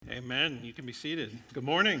Amen. You can be seated. Good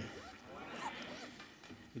morning.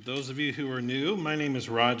 For those of you who are new, my name is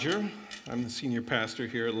Roger. I'm the senior pastor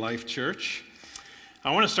here at Life Church.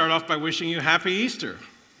 I want to start off by wishing you happy Easter.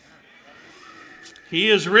 He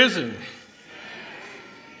is risen.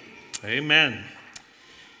 Amen.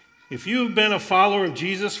 If you've been a follower of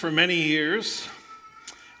Jesus for many years,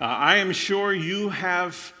 I am sure you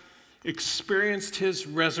have experienced his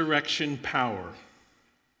resurrection power.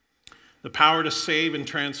 The power to save and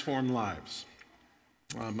transform lives.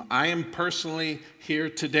 I am personally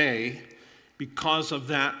here today because of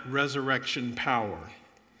that resurrection power.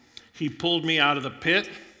 He pulled me out of the pit.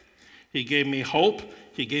 He gave me hope.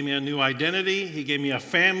 He gave me a new identity. He gave me a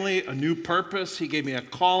family, a new purpose. He gave me a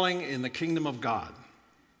calling in the kingdom of God.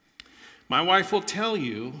 My wife will tell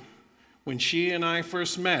you, when she and I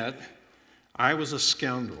first met, I was a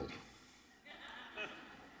scoundrel.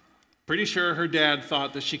 Pretty sure her dad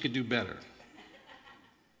thought that she could do better.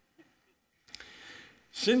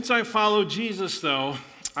 Since I followed Jesus, though,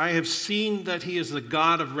 I have seen that he is the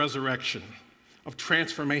God of resurrection, of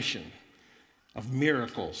transformation, of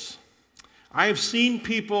miracles. I have seen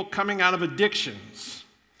people coming out of addictions.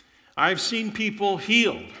 I have seen people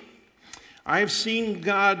healed. I have seen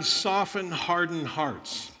God soften hardened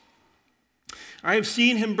hearts. I have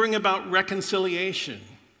seen him bring about reconciliation,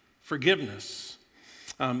 forgiveness.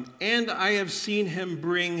 And I have seen him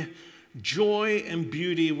bring joy and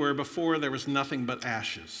beauty where before there was nothing but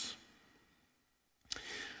ashes.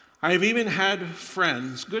 I have even had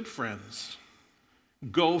friends, good friends,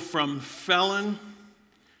 go from felon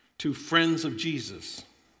to friends of Jesus,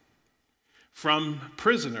 from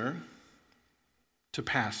prisoner to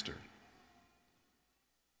pastor.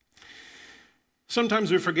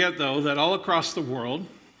 Sometimes we forget, though, that all across the world,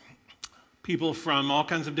 people from all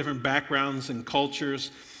kinds of different backgrounds and cultures,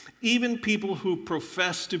 even people who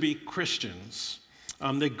profess to be Christians,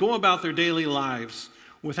 they go about their daily lives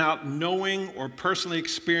without knowing or personally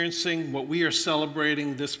experiencing what we are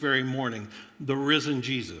celebrating this very morning, the risen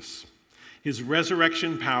Jesus, his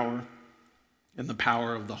resurrection power, and the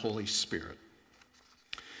power of the Holy Spirit.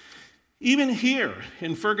 Even here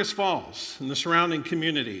in Fergus Falls and the surrounding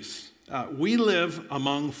communities, we live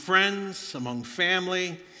among friends, among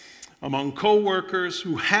family, among co-workers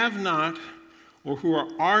who have not or who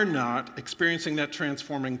are not experiencing that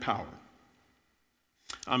transforming power.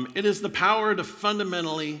 It is the power to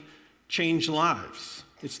fundamentally change lives.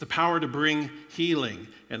 It's the power to bring healing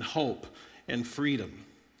and hope and freedom,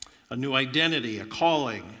 a new identity, a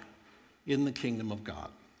calling in the kingdom of God.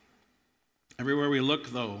 Everywhere we look,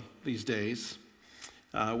 though, these days,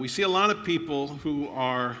 we see a lot of people who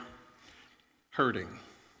are hurting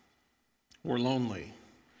or lonely,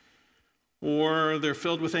 or they're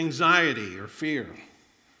filled with anxiety or fear.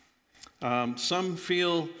 Some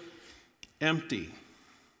feel empty,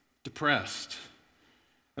 depressed,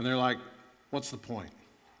 and they're like, what's the point?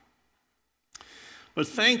 But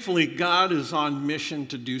thankfully, God is on mission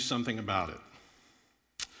to do something about it.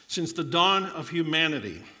 Since the dawn of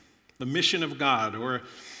humanity, the mission of God, or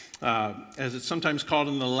as it's sometimes called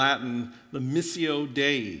in the Latin, the Missio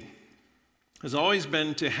Dei, has always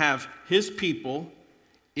been to have his people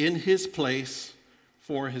in his place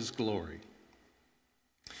for his glory.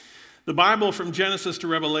 The Bible, from Genesis to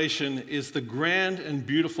Revelation, is the grand and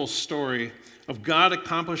beautiful story of God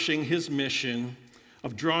accomplishing his mission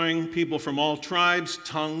of drawing people from all tribes,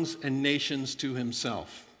 tongues, and nations to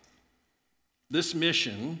himself. This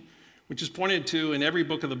mission, which is pointed to in every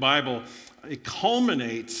book of the Bible, it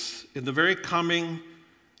culminates in the very coming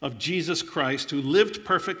of Jesus Christ, who lived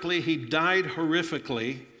perfectly, he died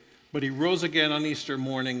horrifically, but he rose again on Easter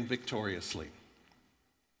morning victoriously.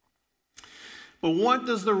 But what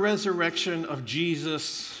does the resurrection of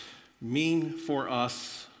Jesus mean for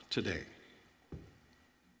us today?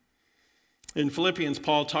 In Philippians,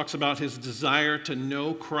 Paul talks about his desire to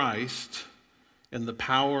know Christ and the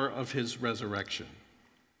power of his resurrection.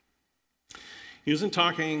 He isn't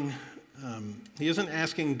asking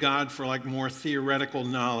God for more theoretical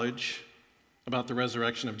knowledge about the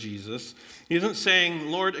resurrection of Jesus. He isn't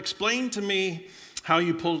saying, Lord, explain to me how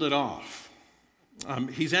you pulled it off.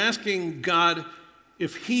 He's asking God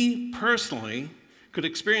if he personally could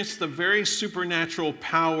experience the very supernatural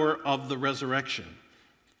power of the resurrection.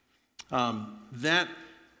 He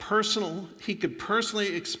could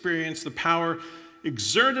personally experience the power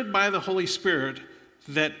exerted by the Holy Spirit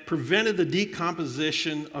that prevented the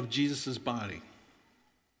decomposition of Jesus' body.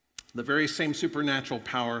 The very same supernatural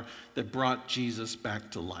power that brought Jesus back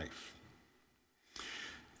to life.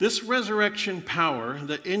 This resurrection power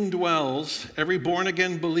that indwells every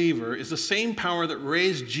born-again believer is the same power that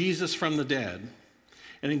raised Jesus from the dead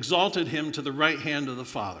and exalted him to the right hand of the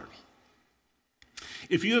Father.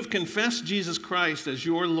 If you have confessed Jesus Christ as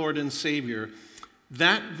your Lord and Savior,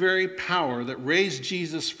 that very power that raised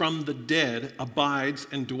Jesus from the dead abides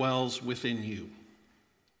and dwells within you,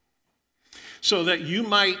 so that you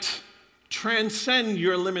might transcend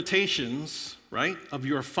your limitations, right, of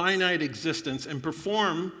your finite existence and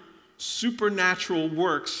perform supernatural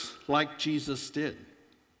works like Jesus did.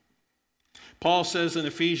 Paul says in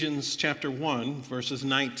Ephesians chapter 1, verses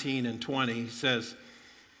 19 and 20, he says,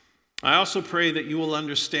 I also pray that you will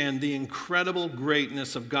understand the incredible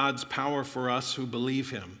greatness of God's power for us who believe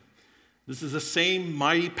him. This is the same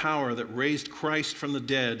mighty power that raised Christ from the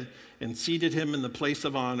dead and seated him in the place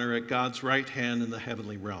of honor at God's right hand in the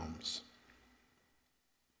heavenly realms.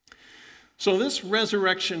 So this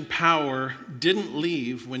resurrection power didn't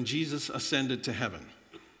leave when Jesus ascended to heaven.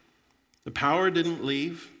 The power didn't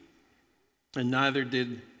leave, and neither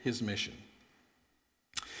did his mission.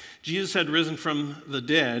 Jesus had risen from the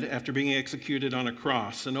dead after being executed on a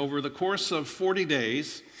cross, and over the course of 40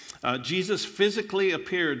 days, Jesus physically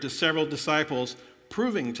appeared to several disciples,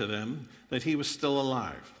 proving to them that he was still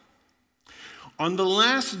alive. On the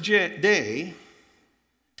last day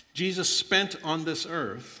Jesus spent on this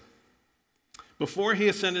earth, before he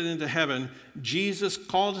ascended into heaven, Jesus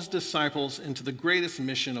called his disciples into the greatest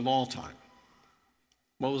mission of all time.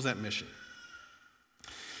 What was that mission?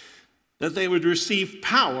 That they would receive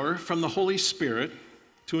power from the Holy Spirit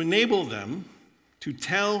to enable them to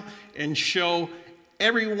tell and show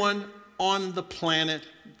everyone on the planet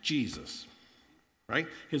Jesus, right?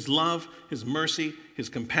 His love, his mercy, his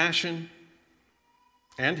compassion,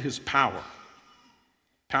 and his power.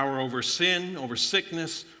 Power over sin, over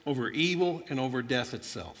sickness, over evil, and over death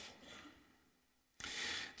itself.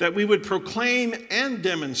 That we would proclaim and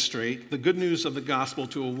demonstrate the good news of the gospel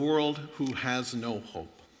to a world who has no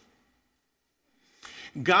hope.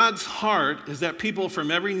 God's heart is that people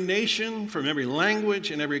from every nation, from every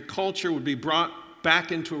language, and every culture would be brought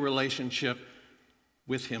back into a relationship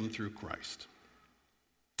with him through Christ.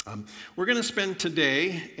 We're going to spend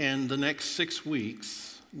today and the next 6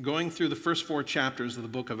 weeks going through the first 4 chapters of the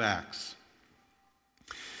book of Acts,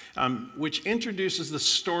 which introduces the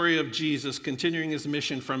story of Jesus continuing his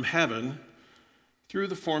mission from heaven through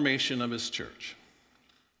the formation of his church.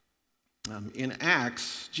 In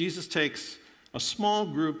Acts, Jesus takes a small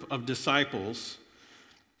group of disciples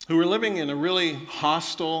who were living in a really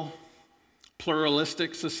hostile,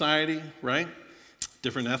 pluralistic society, right?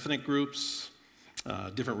 Different ethnic groups,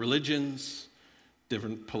 different religions,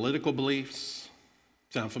 different political beliefs.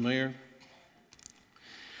 Sound familiar?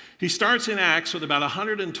 He starts in Acts with about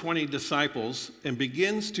 120 disciples and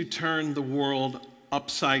begins to turn the world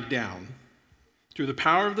upside down through the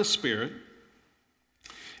power of the Spirit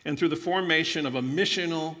and through the formation of a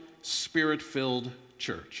missional, Spirit-filled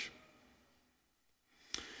church.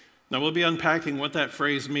 Now, we'll be unpacking what that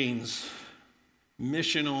phrase means,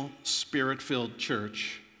 missional, Spirit-filled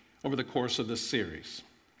church, over the course of this series.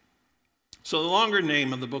 So the longer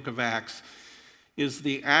name of the book of Acts is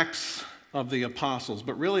the Acts of the Apostles,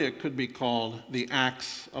 but really it could be called the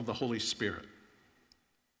Acts of the Holy Spirit.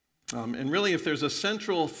 And really, if there's a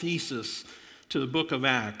central thesis to the book of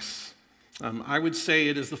Acts, I would say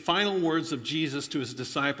it is the final words of Jesus to his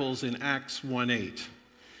disciples in Acts 1:8,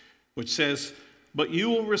 which says, "But you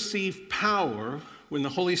will receive power when the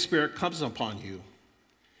Holy Spirit comes upon you,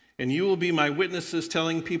 and you will be my witnesses,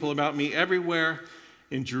 telling people about me everywhere,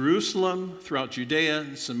 in Jerusalem, throughout Judea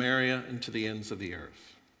and Samaria, and to the ends of the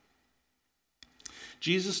earth."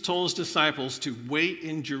 Jesus told his disciples to wait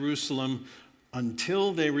in Jerusalem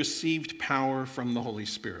until they received power from the Holy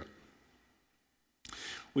Spirit.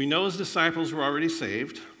 We know his disciples were already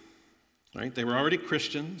saved, right? They were already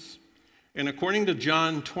Christians. And according to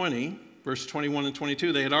John 20, verse 21 and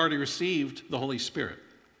 22, they had already received the Holy Spirit.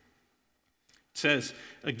 It says,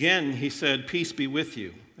 again, he said, "Peace be with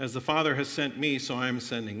you. As the Father has sent me, so I am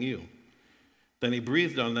sending you." Then he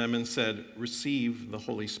breathed on them and said, "Receive the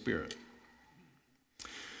Holy Spirit."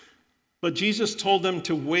 But Jesus told them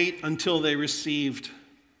to wait until they received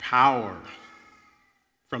power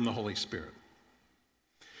from the Holy Spirit.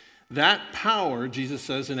 That power, Jesus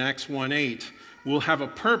says in Acts 1:8, will have a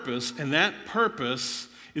purpose, and that purpose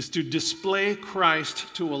is to display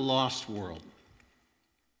Christ to a lost world.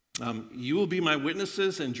 You will be my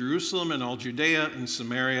witnesses in Jerusalem and all Judea and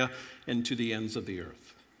Samaria and to the ends of the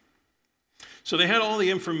earth. So they had all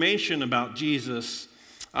the information about Jesus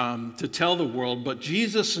to tell the world, but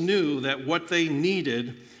Jesus knew that what they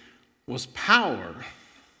needed was power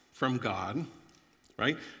from God,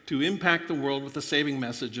 right, to impact the world with the saving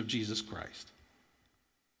message of Jesus Christ.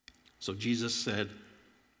 So Jesus said,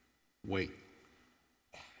 wait.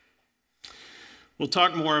 We'll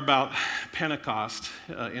talk more about Pentecost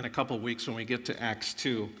in a couple of weeks when we get to Acts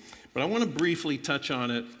 2, but I want to briefly touch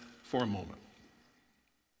on it for a moment.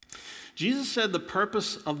 Jesus said the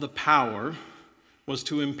purpose of the power was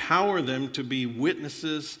to empower them to be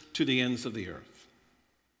witnesses to the ends of the earth.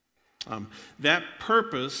 That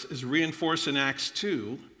purpose is reinforced in Acts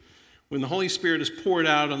 2 when the Holy Spirit is poured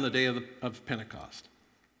out on the day of Pentecost.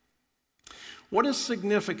 What is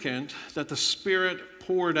significant that the Spirit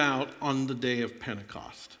poured out on the day of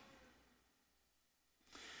Pentecost?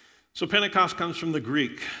 So Pentecost comes from the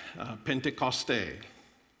Greek, Pentekoste,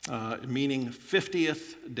 meaning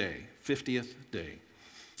 50th day, 50th day.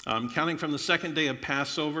 Counting from the second day of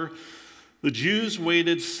Passover, the Jews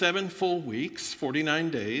waited 7 full weeks,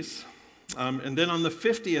 49 days, and then on the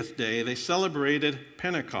 50th day, they celebrated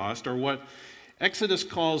Pentecost, or what Exodus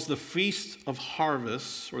calls the Feast of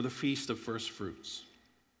Harvests, or the Feast of First Fruits.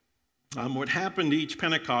 What happened each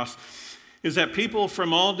Pentecost is that people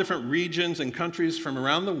from all different regions and countries from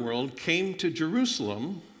around the world came to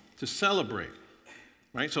Jerusalem to celebrate.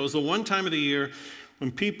 Right? So it was the one time of the year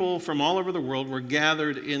when people from all over the world were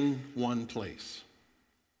gathered in one place.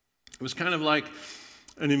 It was kind of like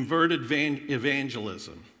an inverted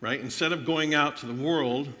evangelism, right? Instead of going out to the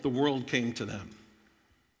world came to them.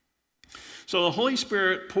 So the Holy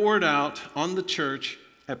Spirit poured out on the church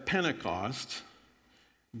at Pentecost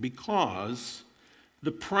because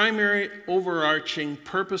the primary overarching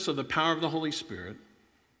purpose of the power of the Holy Spirit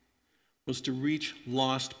was to reach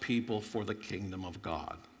lost people for the kingdom of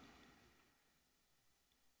God.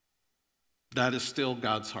 That is still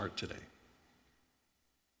God's heart today.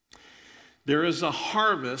 There is a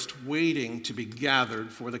harvest waiting to be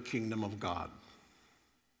gathered for the kingdom of God.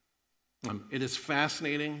 It is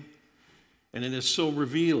fascinating, and it is so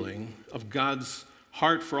revealing of God's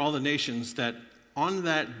heart for all the nations that on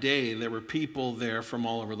that day there were people there from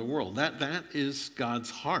all over the world. That is God's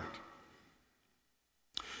heart.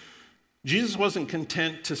 Jesus wasn't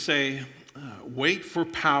content to say, wait for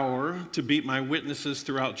power to beat my witnesses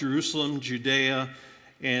throughout Jerusalem, Judea,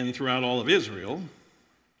 and throughout all of Israel.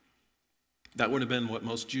 That would have been what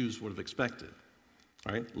most Jews would have expected.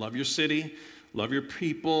 Right? Love your city, love your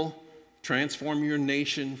people, transform your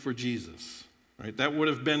nation for Jesus. Right? That would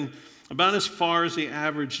have been about as far as the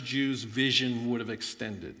average Jew's vision would have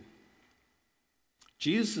extended.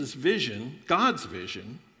 Jesus' vision, God's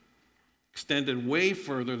vision, extended way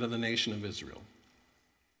further than the nation of Israel.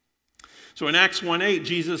 So in Acts 1:8,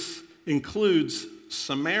 Jesus includes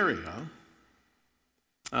Samaria,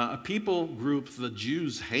 a people group the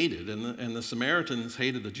Jews hated, and the Samaritans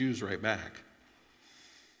hated the Jews right back.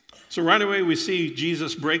 So right away we see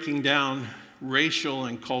Jesus breaking down racial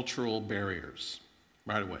and cultural barriers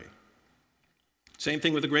right away. Same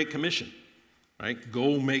thing with the Great Commission, right?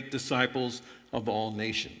 Go make disciples of all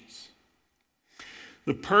nations.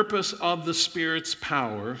 The purpose of the Spirit's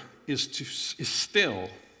power is still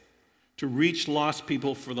to reach lost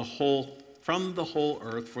people from the whole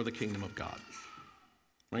earth for the kingdom of God.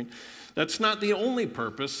 Right? That's not the only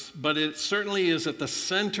purpose, but it certainly is at the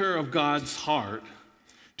center of God's heart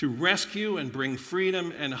to rescue and bring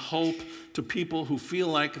freedom and hope to people who feel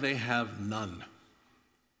like they have none.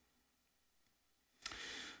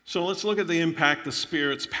 So let's look at the impact the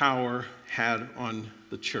Spirit's power had on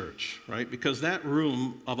the church, right? Because that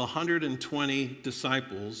room of 120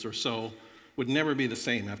 disciples or so would never be the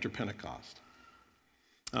same after Pentecost.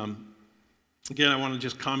 Again, I want to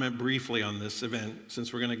just comment briefly on this event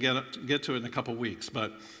since we're going to get to it in a couple weeks.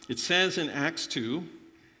 But it says in Acts 2,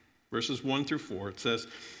 verses 1 through 4, it says,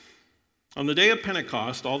 on the day of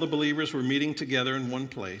Pentecost, all the believers were meeting together in one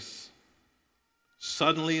place.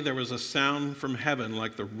 Suddenly there was a sound from heaven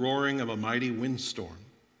like the roaring of a mighty windstorm,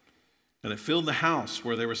 and it filled the house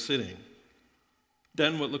where they were sitting.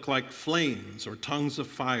 Then what looked like flames or tongues of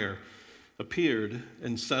fire appeared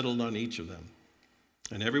and settled on each of them.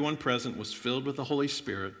 And everyone present was filled with the Holy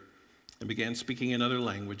Spirit and began speaking in other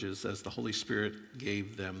languages as the Holy Spirit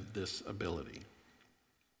gave them this ability.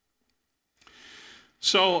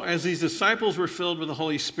 So as these disciples were filled with the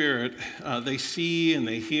Holy Spirit, they see and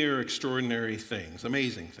they hear extraordinary things,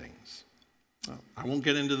 amazing things. I won't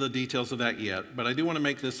get into the details of that yet, but I do want to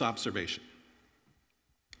make this observation.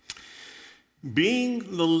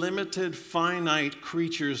 Being the limited, finite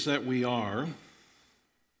creatures that we are,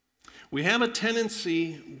 we have a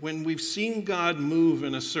tendency, when we've seen God move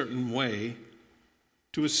in a certain way,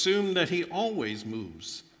 to assume that he always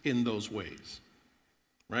moves in those ways,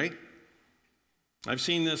 right? I've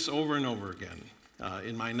seen this over and over again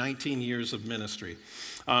in my 19 years of ministry.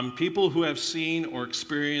 People who have seen or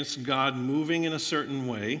experienced God moving in a certain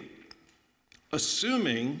way,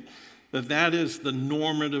 assuming that is the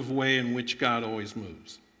normative way in which God always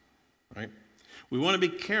moves, right? We want to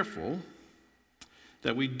be careful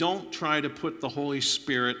that we don't try to put the Holy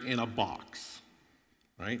Spirit in a box,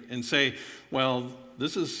 right? And say, well,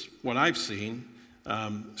 this is what I've seen,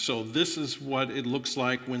 so this is what it looks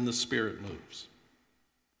like when the Spirit moves.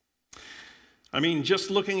 I mean, just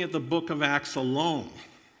looking at the book of Acts alone,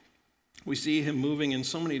 we see him moving in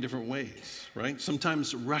so many different ways, right?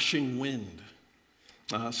 Sometimes rushing wind,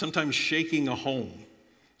 sometimes shaking a home,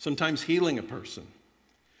 sometimes healing a person,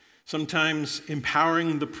 sometimes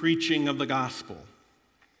empowering the preaching of the gospel,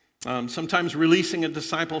 sometimes releasing a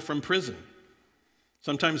disciple from prison,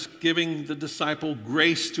 sometimes giving the disciple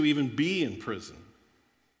grace to even be in prison,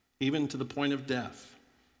 even to the point of death.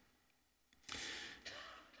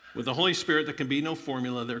 With the Holy Spirit, there can be no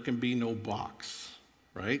formula, there can be no box,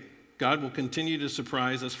 right? God will continue to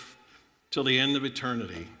surprise us till the end of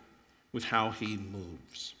eternity with how he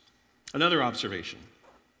moves. Another observation.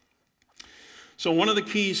 So one of the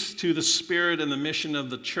keys to the spirit and the mission of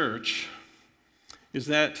the church is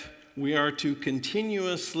that we are to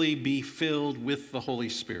continuously be filled with the Holy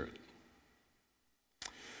Spirit.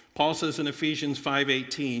 Paul says in Ephesians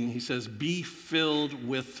 5:18, he says, be filled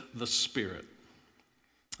with the Spirit.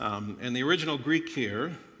 And the original Greek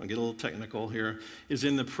here, I'll get a little technical here, is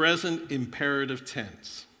in the present imperative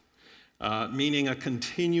tense, meaning a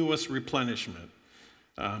continuous replenishment.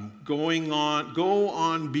 Go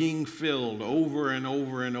on being filled over and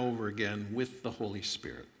over and over again with the Holy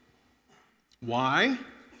Spirit. Why?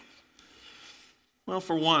 Well,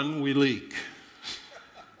 for one, we leak.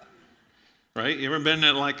 Right? You ever been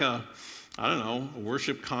at like a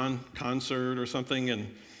worship concert or something,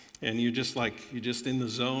 and you're just in the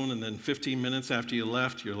zone, and then 15 minutes after you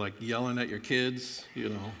left, you're like yelling at your kids,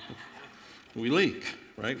 We leak,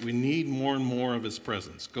 right? We need more and more of his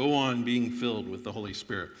presence. Go on being filled with the Holy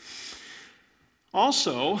Spirit.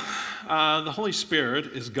 Also, the Holy Spirit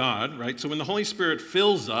is God, right? So when the Holy Spirit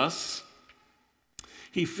fills us,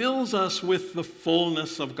 he fills us with the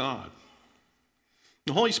fullness of God.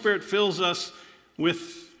 The Holy Spirit fills us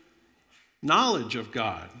with knowledge of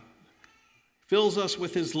God, fills us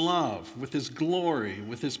with his love, with his glory,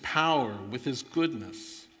 with his power, with his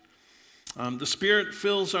goodness. The Spirit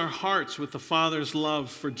fills our hearts with the Father's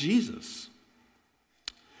love for Jesus.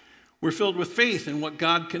 We're filled with faith in what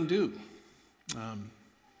God can do.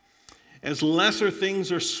 As lesser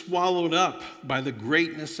things are swallowed up by the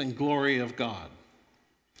greatness and glory of God.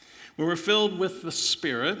 When we're filled with the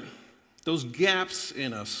Spirit, those gaps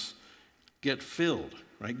in us get filled,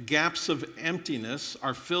 right? Gaps of emptiness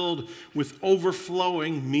are filled with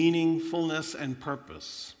overflowing meaningfulness and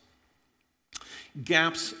purpose.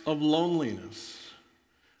 Gaps of loneliness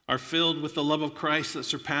are filled with the love of Christ that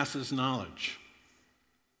surpasses knowledge.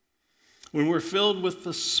 When we're filled with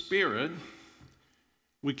the Spirit,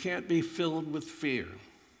 we can't be filled with fear.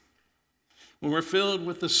 When we're filled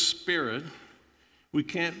with the Spirit, we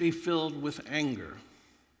can't be filled with anger.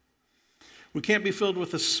 We can't be filled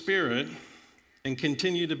with the Spirit and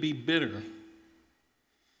continue to be bitter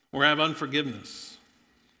or have unforgiveness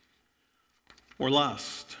or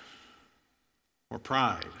lust or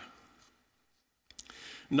pride.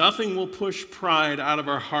 Nothing will push pride out of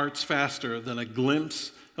our hearts faster than a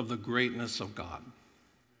glimpse of the greatness of God.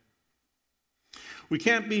 We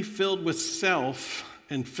can't be filled with self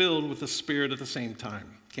and filled with the Spirit at the same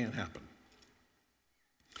time. Can't happen.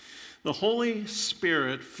 The Holy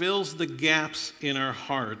Spirit fills the gaps in our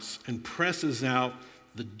hearts and presses out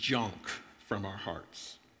the junk from our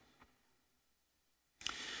hearts.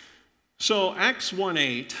 So Acts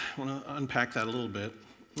 1:8, I want to unpack that a little bit,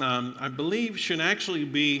 I believe should actually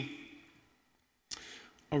be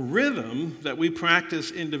a rhythm that we practice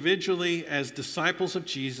individually as disciples of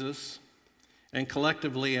Jesus and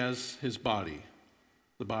collectively as his body,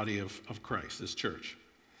 the body of Christ, his church.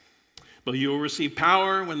 But you will receive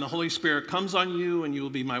power when the Holy Spirit comes on you, and you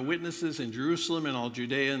will be my witnesses in Jerusalem and all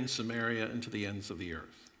Judea and Samaria and to the ends of the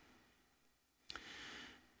earth.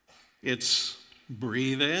 It's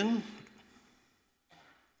breathe in,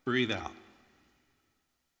 breathe out.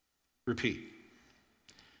 Repeat.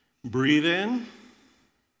 Breathe in,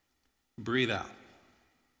 breathe out.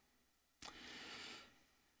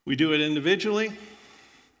 We do it individually,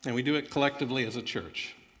 and we do it collectively as a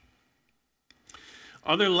church.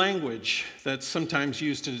 Other language that's sometimes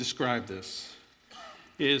used to describe this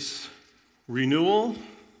is renewal,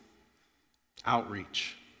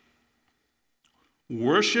 outreach,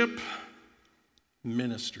 worship,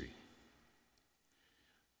 ministry,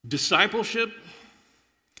 discipleship,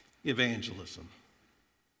 evangelism,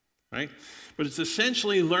 right? But it's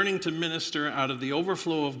essentially learning to minister out of the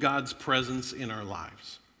overflow of God's presence in our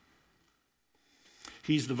lives.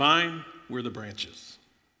 He's the vine, we're the branches.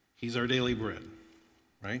 He's our daily bread,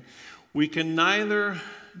 right? We can neither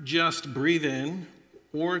just breathe in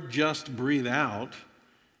or just breathe out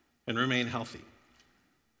and remain healthy.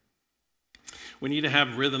 We need to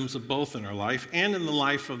have rhythms of both in our life and in the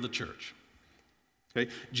life of the church.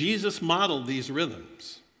 Okay? Jesus modeled these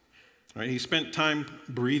rhythms. Right? He spent time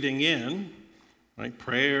breathing in, right?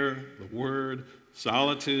 Prayer, the word,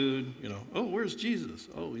 solitude. Oh, where's Jesus?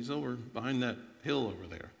 Oh, he's over behind that hill over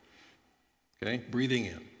there. Okay? Breathing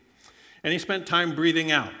in. And he spent time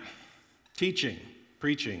breathing out, teaching,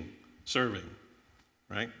 preaching, serving.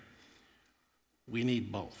 Right? We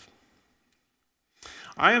need both.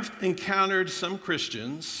 I have encountered some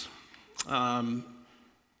Christians,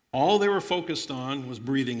 all they were focused on was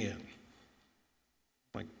breathing in.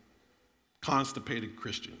 Like constipated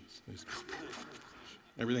Christians.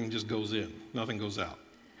 Everything just goes in, nothing goes out.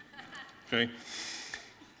 Okay?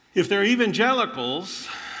 If they're evangelicals,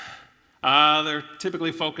 they're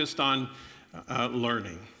typically focused on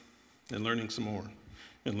learning and learning some more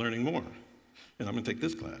and learning more. And I'm going to take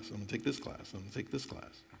this class, I'm going to take this class, I'm going to take this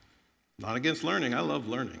class. Not against learning, I love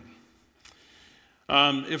learning.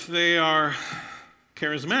 If they are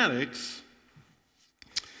charismatics,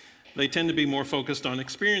 they tend to be more focused on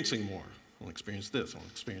experiencing more. I want to experience this, I want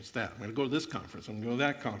to experience that. I'm going to go to this conference, I'm going to go to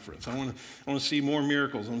that conference. I want to see more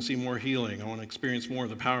miracles, I want to see more healing, I want to experience more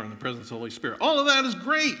of the power and the presence of the Holy Spirit. All of that is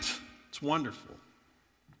great. It's wonderful.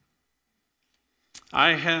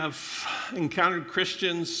 I have encountered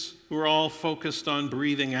Christians who are all focused on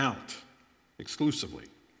breathing out exclusively,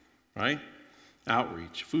 right?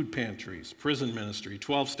 Outreach, food pantries, prison ministry,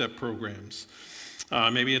 12-step programs.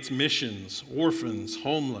 Maybe it's missions, orphans,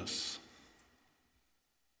 homeless.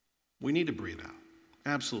 We need to breathe out.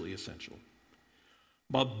 Absolutely essential.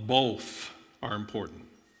 But both are important.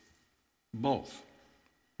 Both,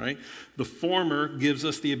 right? The former gives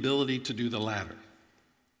us the ability to do the latter.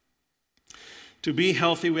 To be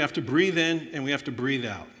healthy, we have to breathe in and we have to breathe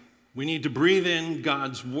out. We need to breathe in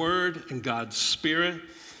God's word and God's spirit,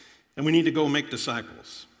 and we need to go make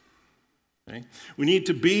disciples. Okay? We need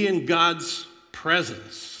to be in God's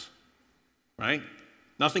presence, right?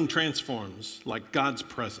 Nothing transforms like God's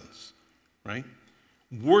presence, right?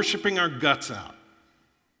 Worshiping our guts out,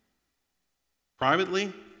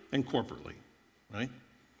 privately and corporately, right?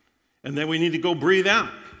 And then we need to go breathe out.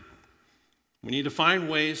 We need to find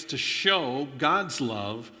ways to show God's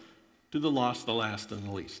love to the lost, the last, and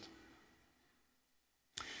the least.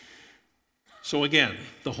 So again,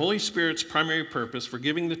 the Holy Spirit's primary purpose for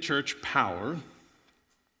giving the church power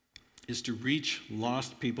is to reach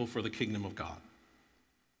lost people for the kingdom of God.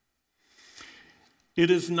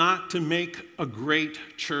 It is not to make a great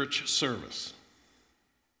church service.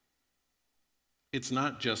 It's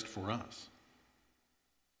not just for us.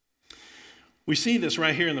 We see this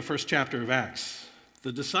right here in the first chapter of Acts.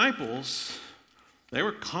 The disciples, they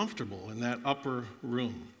were comfortable in that upper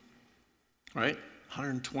room, right?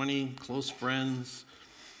 120 close friends,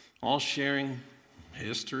 all sharing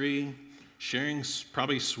history, sharing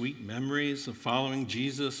probably sweet memories of following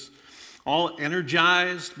Jesus, all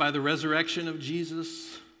energized by the resurrection of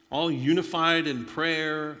Jesus, all unified in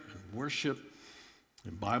prayer and worship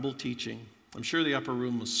and Bible teaching. I'm sure the upper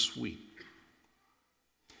room was sweet.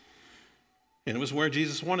 And it was where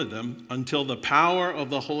Jesus wanted them until the power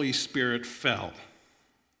of the Holy Spirit fell.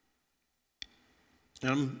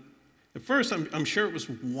 And at first, I'm sure it was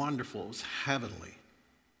wonderful. It was heavenly.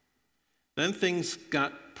 Then things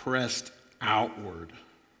got pressed outward,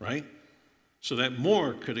 right? So that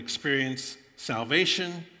more could experience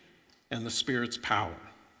salvation and the Spirit's power.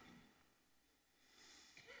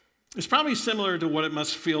 It's probably similar to what it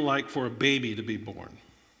must feel like for a baby to be born.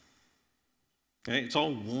 Okay? It's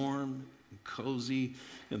all warm and cozy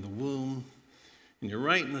in the womb, and you're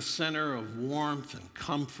right in the center of warmth and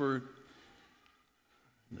comfort.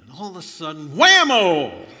 And then all of a sudden,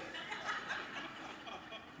 whammo!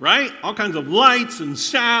 Right? All kinds of lights and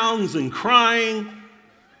sounds and crying.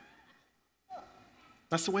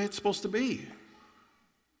 That's the way it's supposed to be.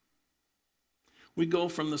 We go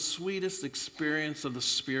from the sweetest experience of the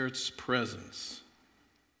Spirit's presence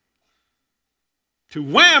to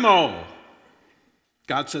whammo!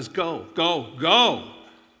 God says, go, go, go,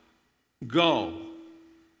 go.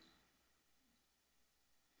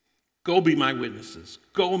 Go be my witnesses.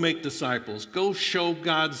 Go make disciples. Go show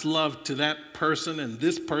God's love to that person and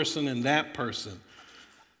this person and that person.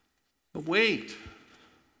 But wait,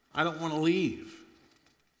 I don't want to leave.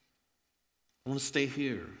 I want to stay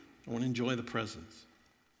here. I want to enjoy the presence.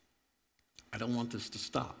 I don't want this to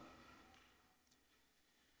stop.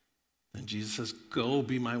 And Jesus says, go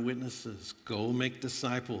be my witnesses. Go make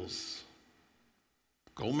disciples.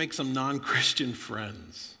 Go make some non-Christian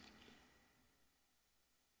friends.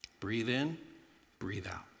 Breathe in, breathe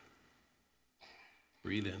out.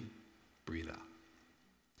 Breathe in, breathe out.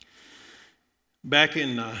 Back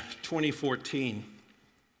in 2014,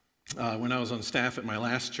 when I was on staff at my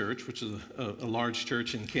last church, which is a large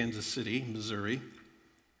church in Kansas City, Missouri,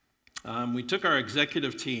 we took our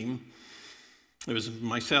executive team. It was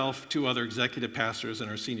myself, two other executive pastors, and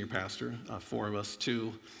our senior pastor, four of us,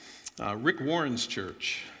 to Rick Warren's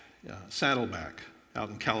church, Saddleback, out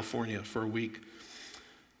in California for a week,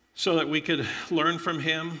 so that we could learn from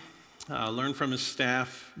him, learn from his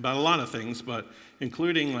staff about a lot of things, but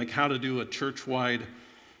including like how to do a church-wide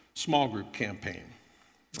small group campaign.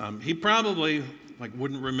 He probably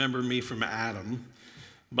wouldn't remember me from Adam,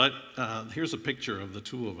 but here's a picture of the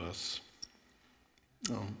two of us.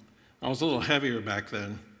 I was a little heavier back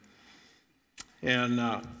then.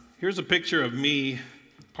 And here's a picture of me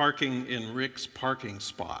parking in Rick's parking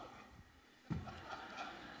spot.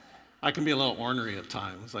 I can be a little ornery at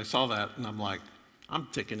times. I saw that and I'm like, I'm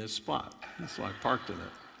taking his spot. And so I parked in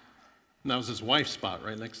it. And that was his wife's spot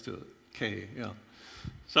right next to it. Kay, yeah.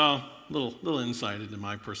 So, little insight into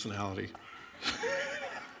my personality.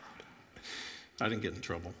 I didn't get in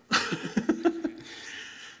trouble.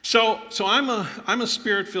 So I'm a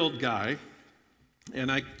spirit-filled guy,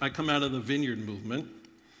 and I come out of the Vineyard movement,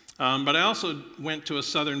 but I also went to a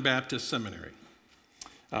Southern Baptist seminary,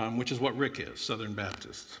 which is what Rick is, Southern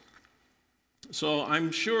Baptist. So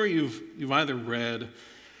I'm sure you've either read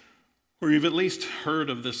or you've at least heard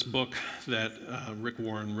of this book that Rick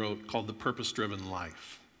Warren wrote called The Purpose-Driven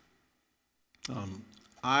Life.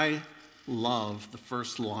 I love the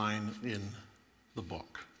first line in the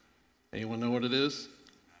book. Anyone know what it is?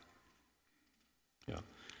 Yeah.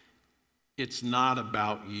 It's not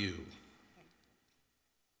about you.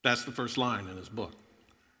 That's the first line in his book.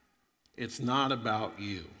 It's not about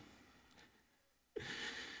you.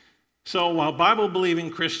 So while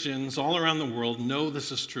Bible-believing Christians all around the world know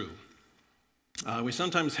this is true, we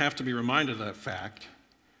sometimes have to be reminded of that fact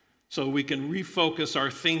so we can refocus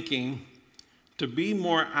our thinking to be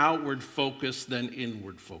more outward focused than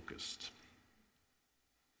inward focused.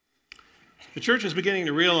 The church is beginning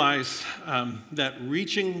to realize that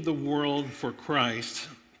reaching the world for Christ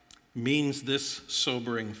means this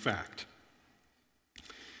sobering fact.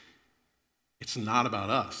 It's not about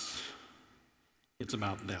us, it's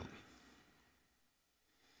about them.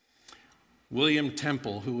 William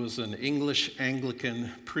Temple, who was an English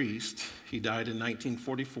Anglican priest, he died in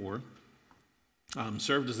 1944,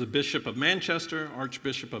 served as the Bishop of Manchester,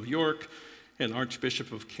 Archbishop of York, and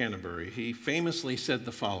Archbishop of Canterbury. He famously said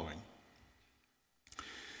the following: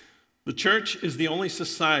 "The church is the only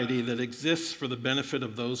society that exists for the benefit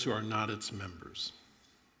of those who are not its members."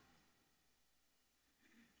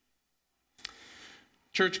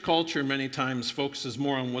 Church culture many times focuses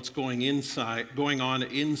more on what's going on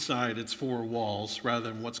inside its four walls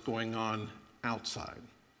rather than what's going on outside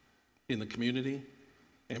in the community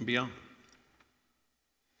and beyond.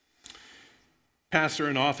 Pastor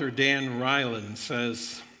and author Dan Reiland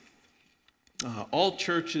says, all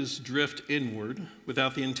churches drift inward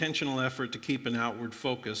without the intentional effort to keep an outward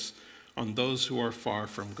focus on those who are far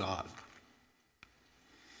from God.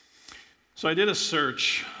 So I did a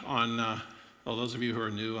search on, those of you who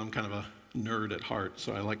are new, I'm kind of a nerd at heart,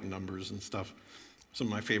 so I like numbers and stuff. Some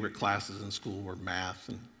of my favorite classes in school were math,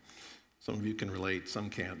 and some of you can relate, some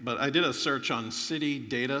can't. But I did a search on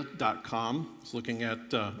citydata.com. I was looking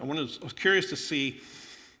at, I was curious to see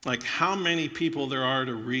how many people there are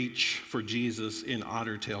to reach for Jesus in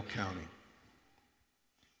Otter Tail County.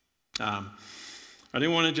 I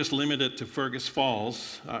didn't want to just limit it to Fergus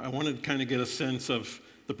Falls. I wanted to kind of get a sense of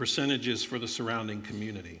the percentages for the surrounding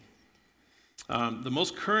community. The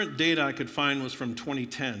most current data I could find was from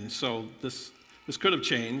 2010, so this could have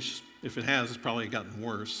changed. If it has, it's probably gotten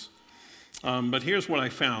worse. But here's what I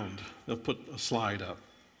found. They'll put a slide up.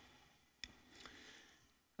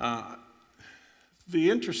 The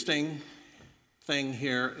interesting thing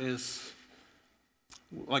here is,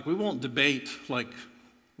 we won't debate,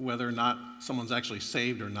 whether or not someone's actually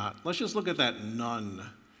saved or not. Let's just look at that none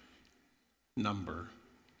number.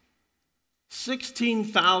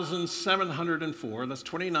 16,704, that's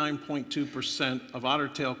 29.2% of Otter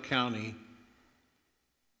Tail County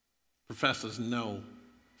professes no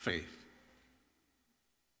faith.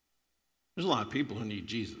 There's a lot of people who need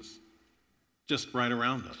Jesus, just right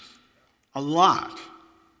around us. A lot.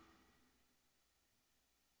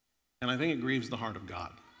 And I think it grieves the heart of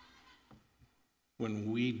God when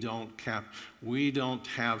we don't have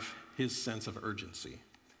his sense of urgency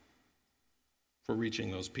for reaching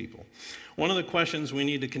those people. One of the questions we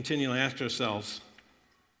need to continually ask ourselves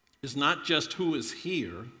is not just who is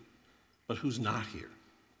here, but who's not here.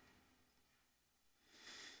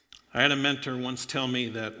 I had a mentor once tell me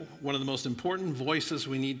that one of the most important voices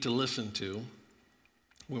we need to listen to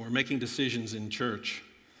when we're making decisions in church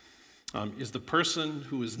is the person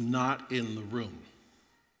who is not in the room.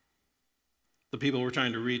 The people we're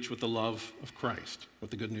trying to reach with the love of Christ, with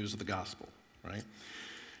the good news of the gospel, right?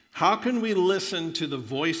 How can we listen to the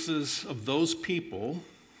voices of those people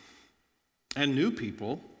and new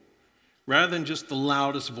people rather than just the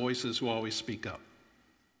loudest voices who always speak up?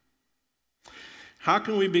 How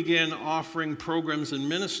can we begin offering programs and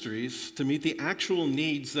ministries to meet the actual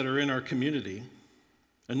needs that are in our community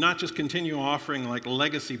and not just continue offering like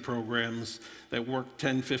legacy programs that worked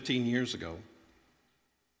 10, 15 years ago?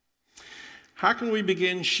 How can we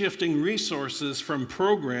begin shifting resources from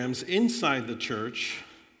programs inside the church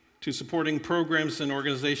to supporting programs and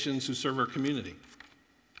organizations who serve our community?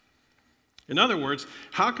 In other words,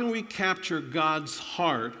 how can we capture God's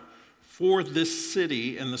heart for this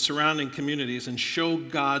city and the surrounding communities and show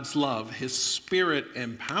God's love, his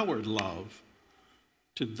Spirit-empowered love,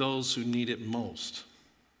 to those who need it most?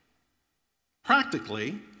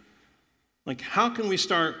 Practically, like how can we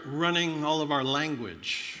start running all of our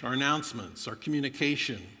language, our announcements, our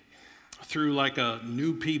communication through like a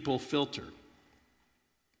new people filter?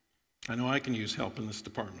 I know I can use help in this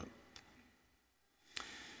department.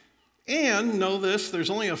 And know this, there's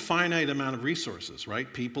only a finite amount of resources,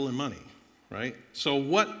 right? People and money, right? So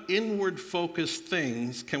what inward-focused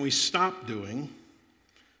things can we stop doing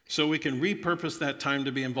so we can repurpose that time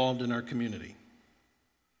to be involved in our community?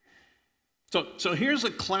 So here's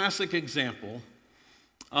a classic example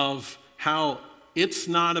of how "it's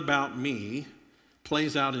not about me"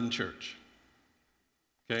 plays out in church,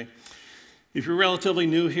 okay? If you're relatively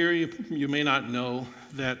new here, you may not know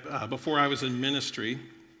that before I was in ministry,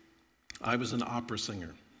 I was an opera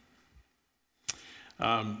singer.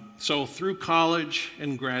 So through college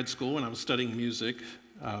and grad school, when I was studying music,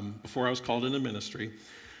 before I was called into ministry,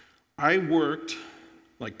 I worked,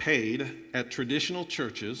 like paid, at traditional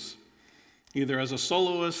churches, either as a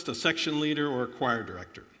soloist, a section leader, or a choir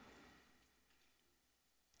director.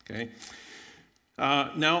 Okay?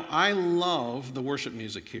 Now, I love the worship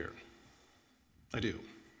music here. I do.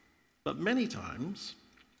 But many times,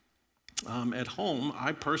 at home,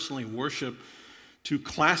 I personally worship to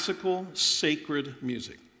classical, sacred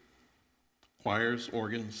music. Choirs,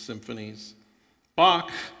 organs, symphonies,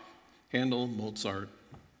 Bach, Handel, Mozart,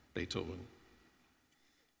 Beethoven.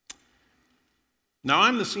 Now,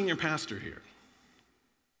 I'm the senior pastor here.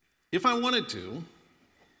 If I wanted to,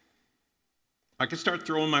 I could start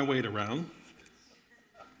throwing my weight around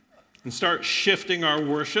and start shifting our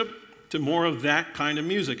worship to more of that kind of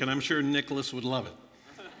music, and I'm sure Nicholas would love it.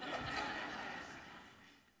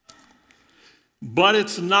 But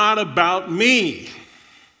it's not about me.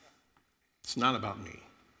 It's not about me.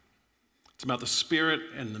 It's about the Spirit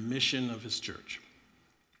and the mission of his church.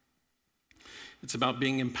 It's about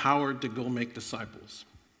being empowered to go make disciples.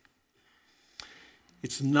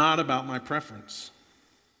 It's not about my preference.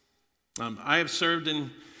 I have served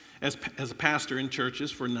as a pastor in churches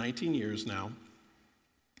for 19 years now.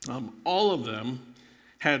 All of them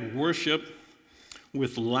had worship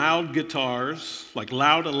with loud guitars, like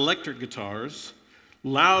loud electric guitars,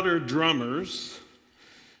 louder drummers,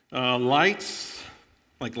 lights,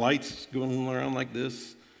 like lights going around like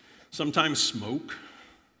this, sometimes smoke.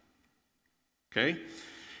 Okay?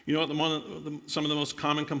 You know what some of the most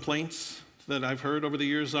common complaints that I've heard over the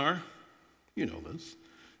years are? You know this.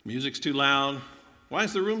 Music's too loud. Why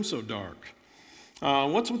is the room so dark?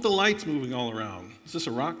 What's with the lights moving all around? Is this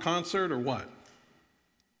a rock concert or what?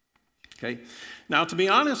 Okay. Now, to be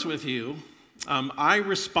honest with you, I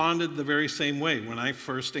responded the very same way when I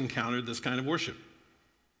first encountered this kind of worship.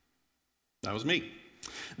 That was me.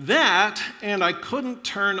 That, and I couldn't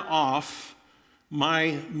turn off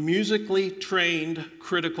my musically trained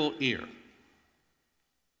critical ear.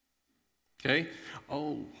 Okay?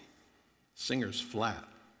 Oh, singer's flat.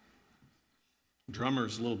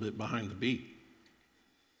 Drummer's a little bit behind the beat.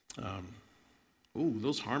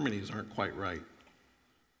 Those harmonies aren't quite right.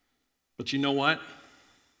 But you know what?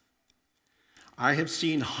 I have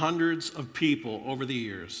seen hundreds of people over the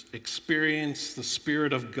years experience the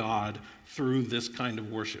Spirit of God through this kind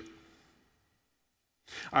of worship.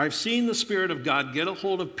 I've seen the Spirit of God get a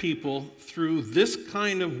hold of people through this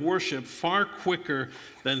kind of worship far quicker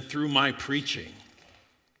than through my preaching.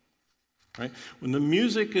 Right? When the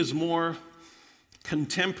music is more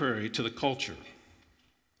contemporary to the culture,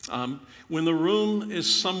 when the room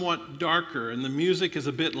is somewhat darker and the music is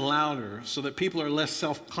a bit louder so that people are less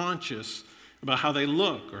self-conscious about how they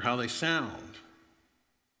look or how they sound,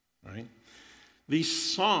 right?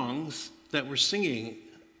 These songs that we're singing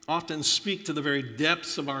often speak to the very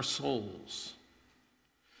depths of our souls.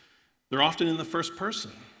 They're often in the first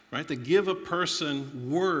person, right? They give a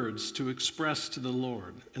person words to express to the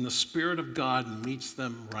Lord, and the Spirit of God meets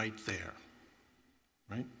them right there,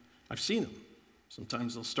 right? I've seen them.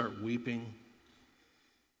 Sometimes they'll start weeping,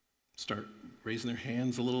 start raising their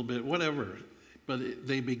hands a little bit, whatever. But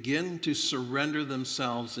they begin to surrender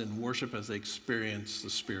themselves in worship as they experience the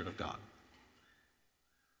Spirit of God.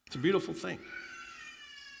 It's a beautiful thing.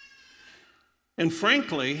 And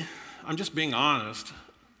frankly, I'm just being honest,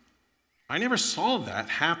 I never saw that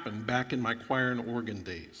happen back in my choir and organ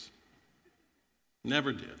days.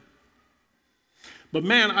 Never did. But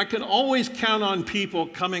man, I could always count on people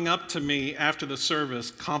coming up to me after the service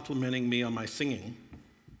complimenting me on my singing.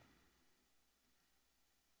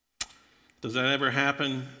 Does that ever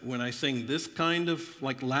happen when I sing this kind of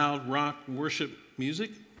like loud rock worship music?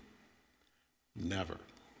 Never.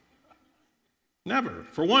 Never.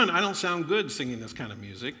 For one, I don't sound good singing this kind of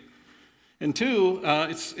music. And two,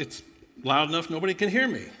 it's loud enough nobody can hear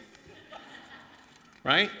me.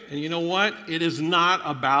 Right? And you know what? It is not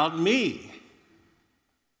about me.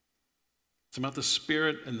 It's about the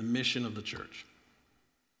Spirit and the mission of the church.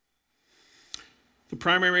 The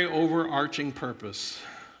primary overarching purpose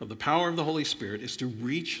of the power of the Holy Spirit is to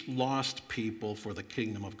reach lost people for the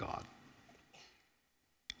kingdom of God.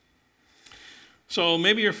 So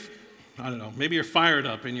maybe you're fired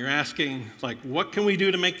up and you're asking, like, what can we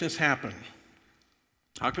do to make this happen?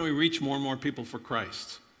 How can we reach more and more people for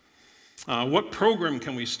Christ? What program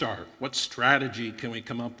can we start? What strategy can we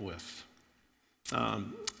come up with?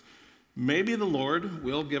 Maybe the Lord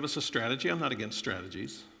will give us a strategy. I'm not against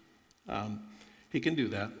strategies. He can do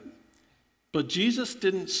that. But Jesus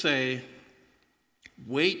didn't say,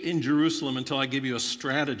 wait in Jerusalem until I give you a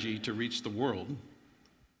strategy to reach the world.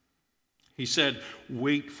 He said,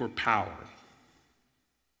 wait for power.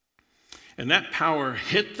 And that power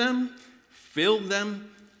hit them, filled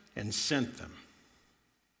them, and sent them.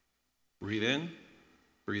 Breathe in,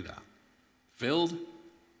 breathe out. Filled,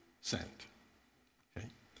 sent. Okay?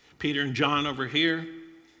 Peter and John over here.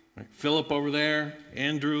 Right? Philip over there.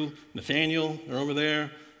 Andrew, Nathaniel are over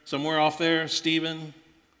there. Somewhere off there, Stephen.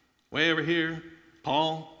 Way over here,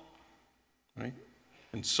 Paul. Right?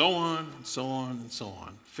 And so on, and so on, and so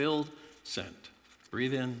on. Filled, sent.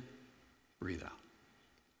 Breathe in, breathe out.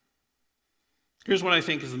 Here's what I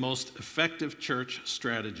think is the most effective church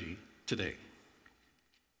strategy today.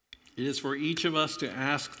 It is for each of us to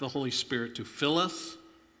ask the Holy Spirit to fill us,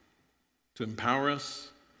 to empower us,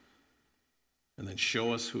 and then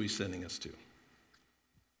show us who He's sending us to.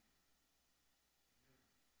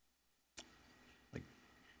 Like,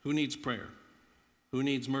 who needs prayer? Who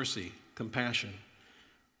needs mercy, compassion?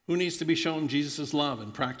 Who needs to be shown Jesus' love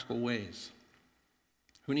in practical ways?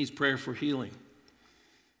 Who needs prayer for healing?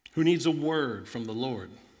 Who needs a word from the Lord?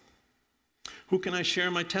 Who can I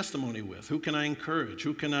share my testimony with? Who can I encourage?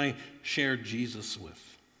 Who can I share Jesus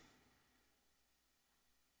with?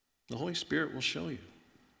 The Holy Spirit will show you.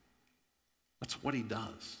 That's what He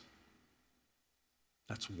does.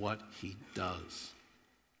 That's what He does.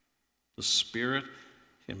 The Spirit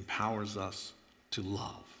empowers us to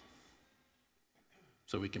love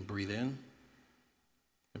so we can breathe in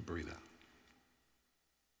and breathe out.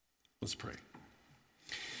 Let's pray.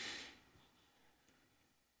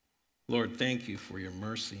 Lord, thank you for your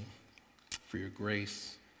mercy, for your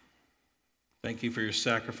grace. Thank you for your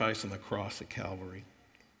sacrifice on the cross at Calvary.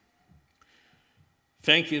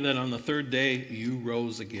 Thank you that on the third day you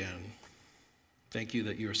rose again. Thank you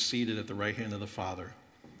that you are seated at the right hand of the Father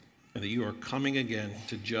and that you are coming again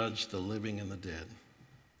to judge the living and the dead.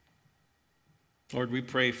 Lord, we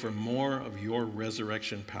pray for more of your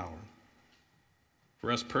resurrection power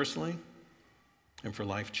for us personally and for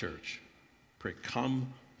Life Church. Pray,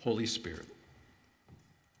 come, Holy Spirit.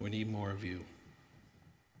 We need more of you.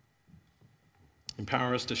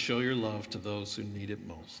 Empower us to show your love to those who need it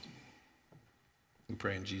most. We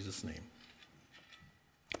pray in Jesus' name.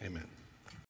 Amen.